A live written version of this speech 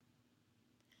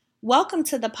Welcome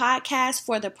to the podcast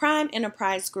for the Prime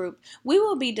Enterprise Group. We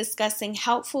will be discussing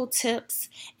helpful tips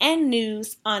and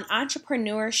news on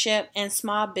entrepreneurship and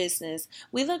small business.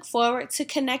 We look forward to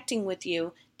connecting with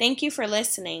you. Thank you for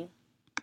listening.